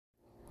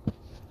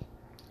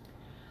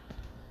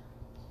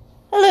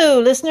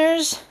Hello,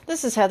 listeners.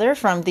 This is Heather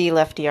from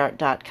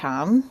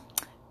theleftyart.com,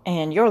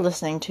 and you're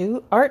listening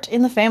to Art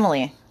in the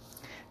Family.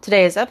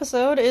 Today's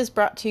episode is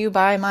brought to you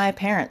by my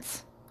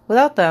parents.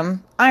 Without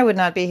them, I would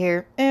not be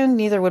here, and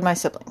neither would my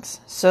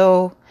siblings.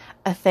 So,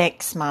 a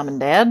thanks, Mom and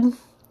Dad.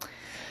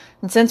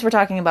 And since we're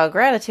talking about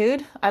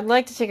gratitude, I'd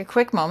like to take a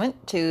quick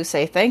moment to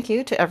say thank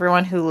you to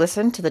everyone who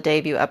listened to the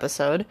debut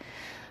episode.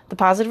 The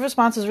positive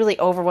response was really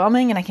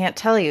overwhelming, and I can't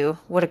tell you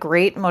what a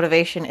great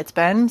motivation it's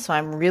been, so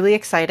I'm really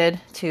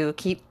excited to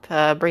keep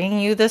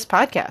bringing you this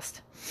podcast.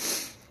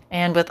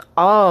 And with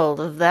all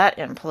of that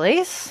in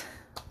place,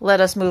 let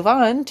us move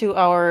on to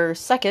our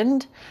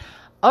second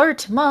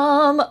Art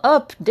Mom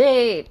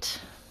Update.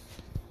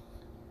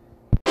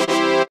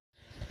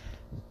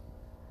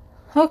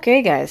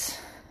 Okay, guys.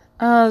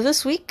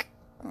 This week,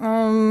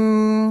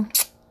 I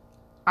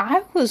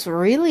was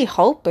really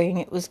hoping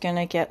it was going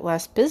to get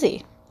less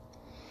busy.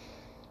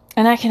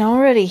 And I can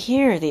already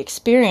hear the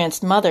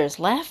experienced mothers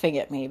laughing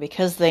at me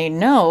because they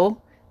know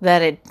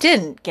that it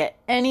didn't get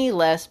any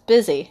less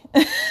busy.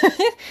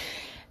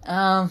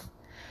 The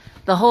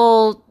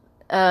whole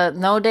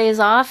no days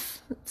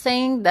off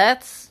thing,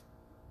 that's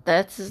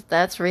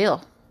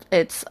real.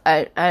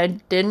 I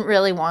didn't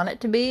really want it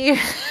to be,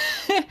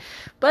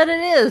 but it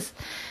is.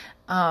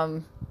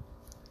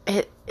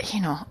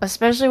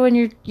 Especially when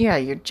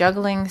you're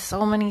juggling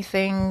so many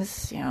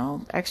things,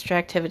 extra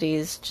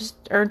activities, just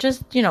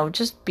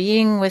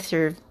being with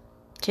your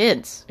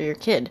kids or your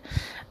kid.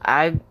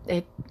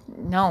 It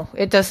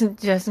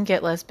doesn't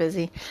get less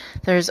busy.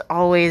 There's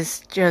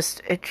always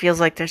it feels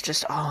like there's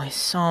just always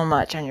so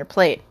much on your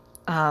plate.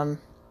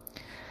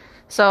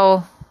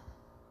 So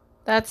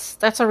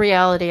that's a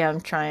reality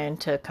I'm trying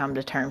to come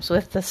to terms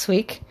with this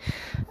week,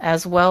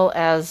 as well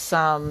as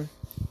my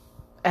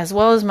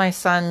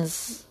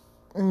son's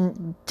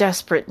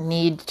desperate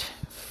need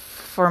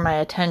for my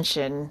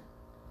attention,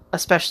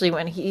 especially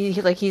when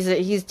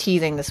he's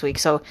teething this week,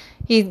 so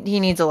he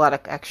needs a lot of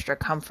extra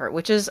comfort,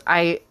 which is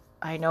I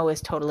know is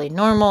totally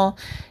normal.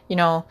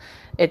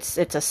 It's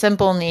a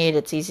simple need,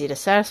 it's easy to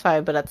satisfy,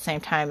 but at the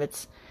same time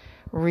it's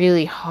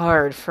really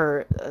hard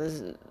for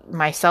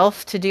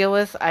myself to deal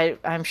with.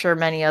 I'm sure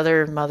many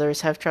other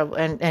mothers have trouble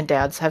and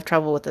dads have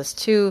trouble with this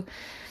too,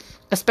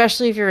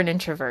 especially if you're an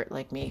introvert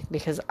like me,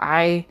 because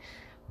I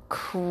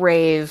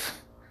crave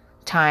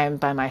time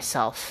by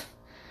myself.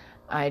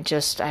 I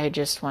just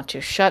want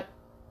to shut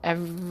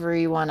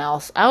everyone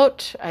else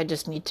out. I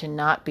just need to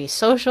not be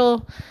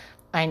social.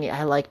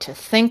 I like to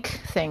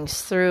think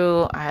things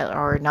through,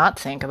 or not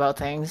think about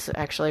things,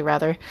 actually,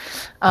 rather.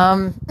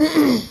 And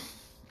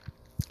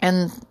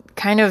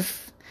kind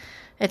of,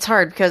 it's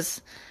hard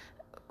because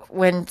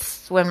when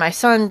my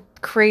son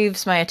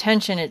craves my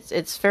attention,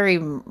 it's very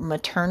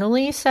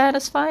maternally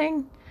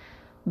satisfying,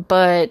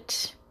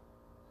 but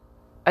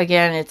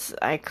again,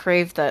 I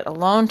crave that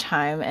alone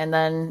time, and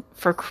then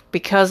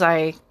because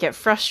I get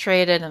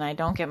frustrated and I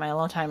don't get my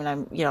alone time,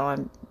 and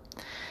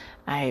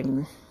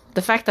I'm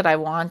the fact that I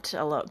want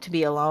to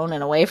be alone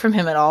and away from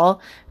him at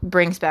all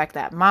brings back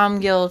that mom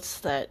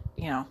guilt that,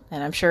 and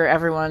I'm sure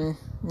everyone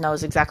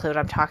knows exactly what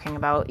I'm talking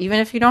about.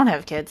 Even if you don't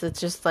have kids, it's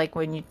just like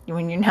when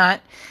you're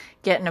not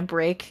getting a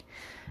break,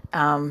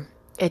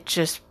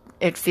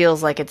 it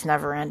feels like it's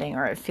never ending,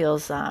 or it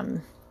feels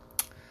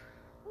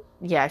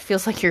it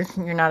feels like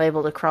you're not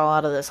able to crawl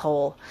out of this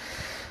hole.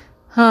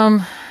 So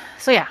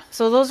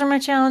those are my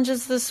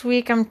challenges this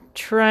week. I'm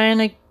trying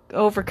to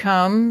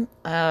overcome.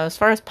 As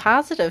far as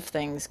positive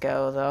things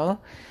go, though,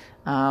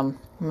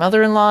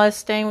 mother-in-law is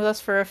staying with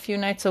us for a few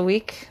nights a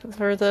week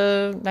for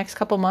the next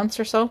couple months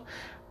or so.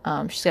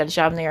 She's got a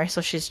job in the area,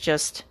 so she's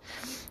just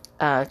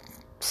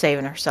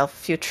saving herself a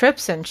few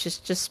trips, and she's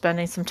just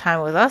spending some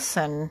time with us,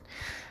 and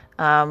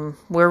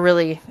we're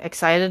really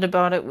excited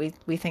about it. We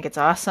think it's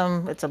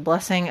awesome. It's a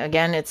blessing.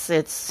 Again,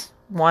 it's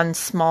one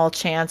small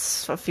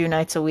chance a few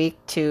nights a week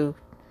to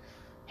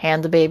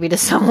hand the baby to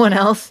someone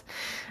else.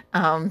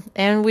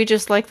 And we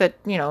just like that,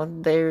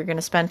 they're going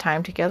to spend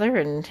time together,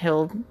 and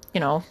he'll,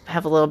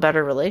 have a little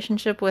better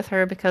relationship with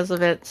her because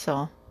of it.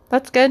 So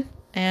that's good.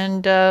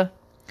 And my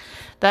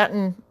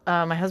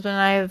husband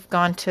and I have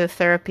gone to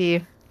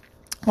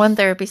one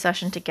therapy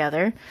session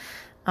together,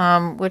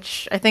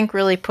 which I think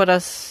really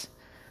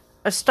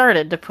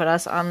started to put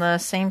us on the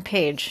same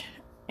page.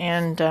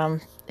 And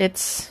I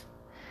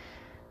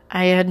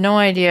had no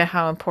idea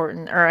how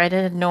important, or I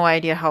had no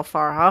idea how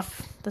far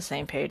off the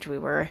same page we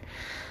were.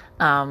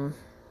 So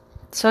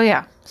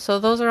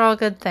those are all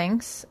good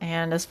things.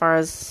 And as far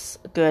as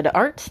good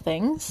art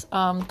things,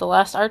 the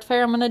last art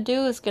fair I'm going to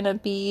do is going to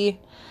be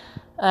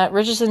at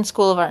Richardson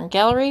School of Art and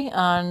Gallery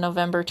on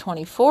November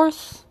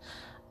 24th.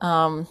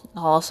 I'll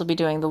also be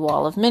doing the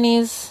Wall of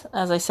Minis,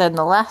 as I said in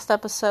the last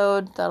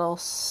episode. That'll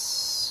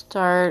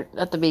start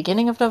at the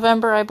beginning of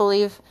November, I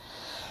believe.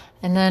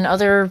 And then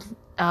other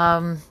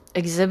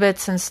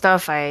exhibits and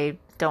stuff I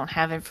don't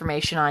have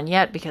information on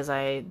yet because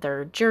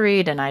they're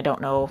juried, and I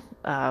don't know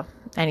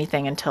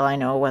anything until I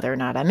know whether or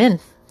not I'm in.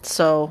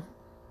 So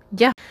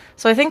yeah.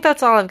 So I think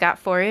that's all I've got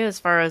for you as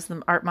far as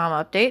the Art Mom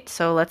update.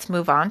 So let's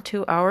move on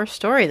to our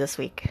story this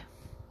week.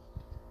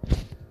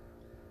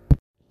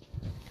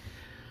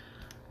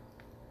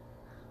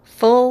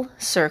 Full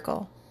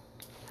circle.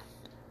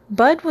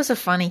 Bud was a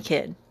funny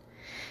kid.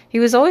 He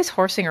was always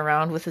horsing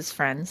around with his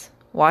friends,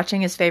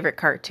 watching his favorite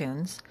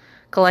cartoons,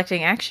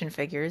 collecting action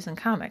figures and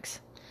comics.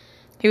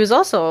 He was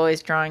also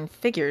always drawing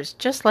figures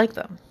just like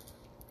them.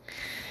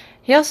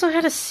 He also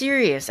had a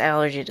serious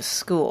allergy to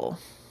school.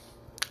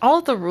 All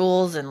of the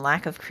rules and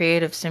lack of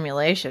creative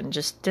stimulation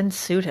just didn't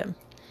suit him.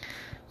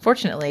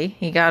 Fortunately,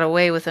 he got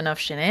away with enough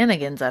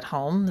shenanigans at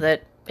home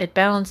that it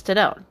balanced it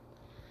out.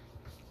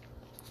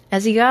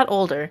 As he got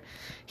older,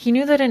 he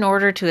knew that in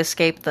order to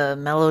escape the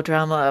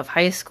melodrama of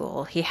high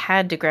school, he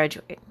had to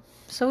graduate.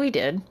 So he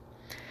did.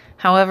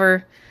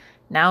 However,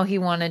 now he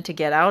wanted to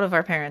get out of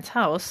our parents'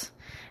 house,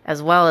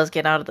 as well as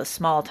get out of the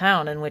small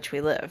town in which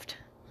we lived.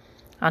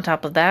 On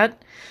top of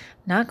that,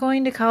 not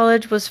going to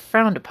college was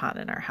frowned upon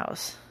in our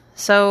house.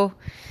 So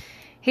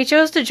he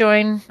chose to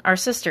join our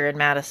sister in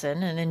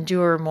Madison and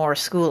endure more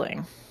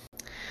schooling.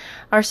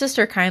 Our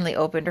sister kindly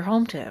opened her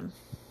home to him.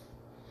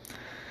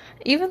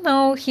 Even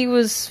though he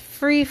was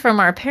free from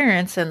our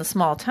parents and the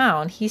small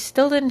town, he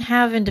still didn't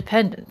have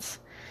independence,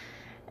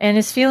 and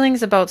his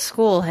feelings about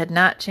school had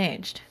not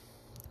changed.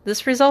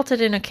 This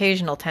resulted in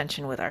occasional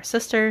tension with our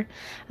sister,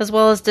 as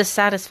well as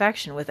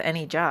dissatisfaction with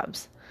any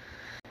jobs.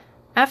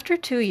 After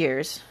 2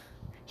 years,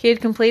 he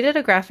had completed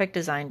a graphic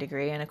design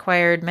degree and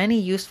acquired many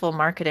useful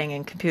marketing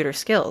and computer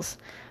skills,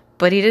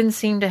 but he didn't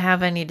seem to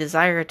have any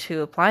desire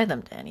to apply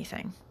them to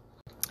anything.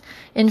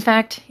 In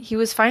fact, he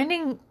was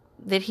finding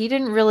that he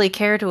didn't really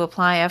care to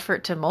apply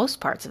effort to most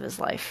parts of his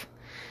life.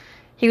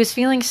 He was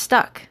feeling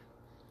stuck.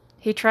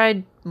 He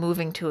tried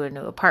moving to a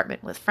new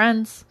apartment with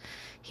friends.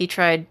 He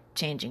tried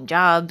changing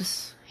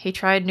jobs. He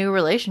tried new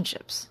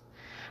relationships.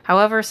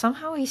 However,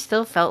 somehow he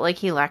still felt like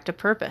he lacked a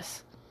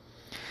purpose.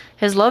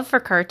 His love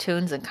for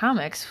cartoons and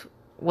comics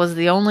was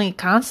the only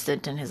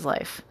constant in his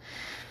life.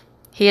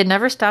 He had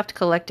never stopped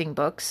collecting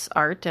books,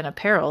 art, and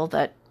apparel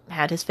that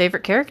had his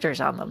favorite characters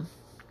on them.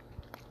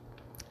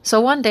 So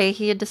one day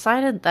he had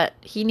decided that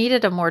he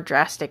needed a more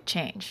drastic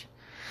change.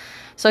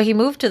 So he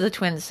moved to the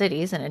Twin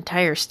Cities, an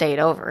entire state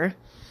over.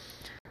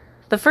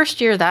 The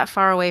first year that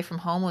far away from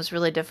home was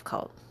really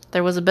difficult.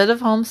 There was a bit of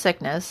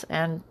homesickness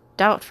and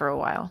doubt for a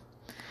while.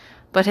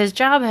 But his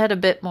job had a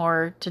bit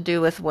more to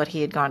do with what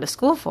he had gone to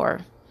school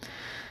for.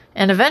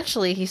 And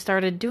eventually he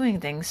started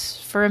doing things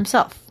for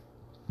himself.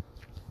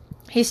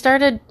 He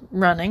started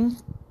running,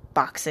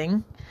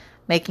 boxing,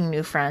 making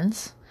new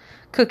friends,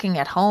 cooking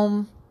at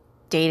home,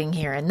 dating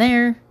here and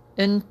there,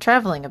 and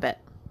traveling a bit.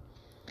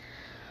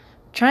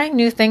 Trying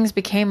new things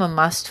became a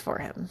must for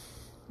him.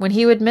 When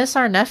he would miss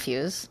our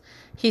nephews,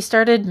 he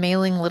started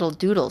mailing little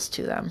doodles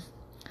to them.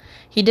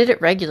 He did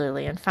it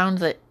regularly and found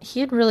that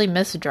he had really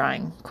missed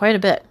drawing quite a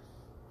bit.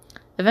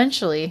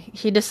 Eventually,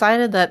 he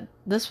decided that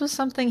this was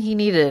something he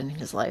needed in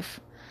his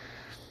life.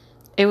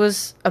 It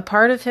was a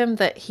part of him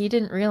that he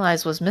didn't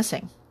realize was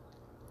missing.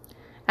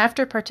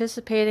 After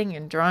participating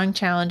in drawing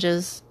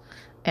challenges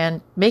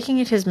and making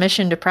it his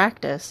mission to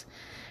practice,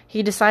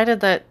 he decided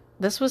that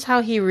this was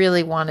how he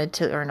really wanted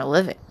to earn a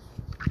living.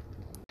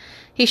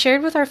 He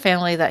shared with our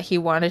family that he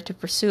wanted to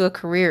pursue a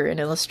career in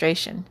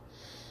illustration.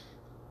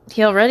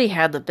 He already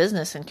had the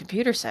business and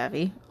computer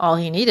savvy. All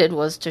he needed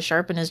was to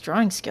sharpen his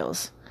drawing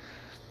skills.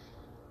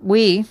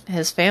 We,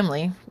 his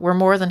family, were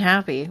more than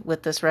happy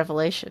with this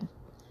revelation.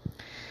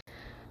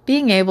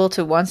 Being able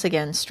to once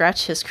again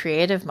stretch his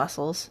creative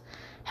muscles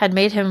had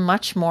made him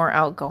much more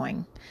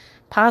outgoing,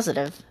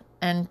 positive,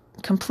 and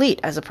complete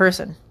as a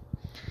person.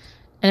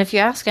 And if you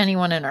ask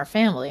anyone in our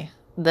family,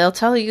 they'll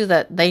tell you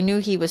that they knew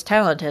he was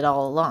talented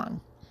all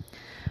along.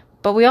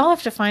 But we all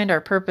have to find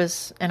our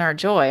purpose and our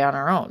joy on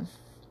our own.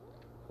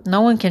 No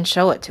one can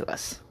show it to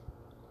us.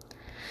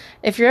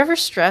 If you're ever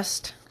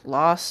stressed,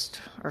 lost,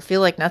 or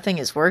feel like nothing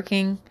is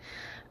working,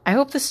 I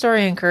hope this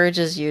story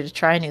encourages you to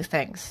try new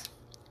things.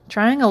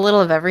 Trying a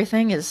little of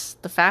everything is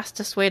the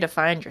fastest way to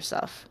find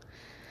yourself.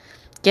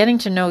 Getting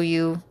to know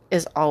you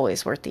is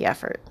always worth the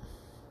effort.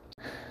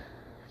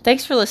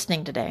 Thanks for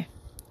listening today.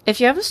 If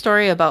you have a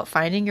story about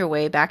finding your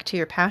way back to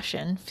your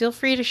passion, feel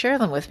free to share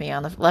them with me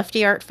on the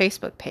Lefty Art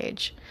Facebook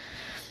page.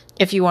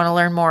 If you want to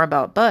learn more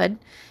about Bud,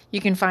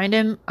 you can find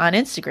him on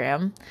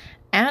Instagram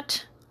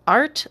at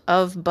Art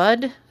of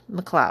Bud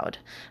McLeod.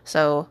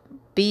 So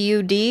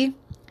BUDMCLEOD.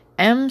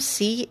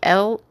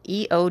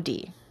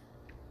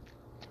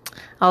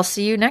 I'll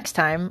see you next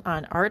time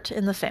on Art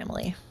in the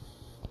Family.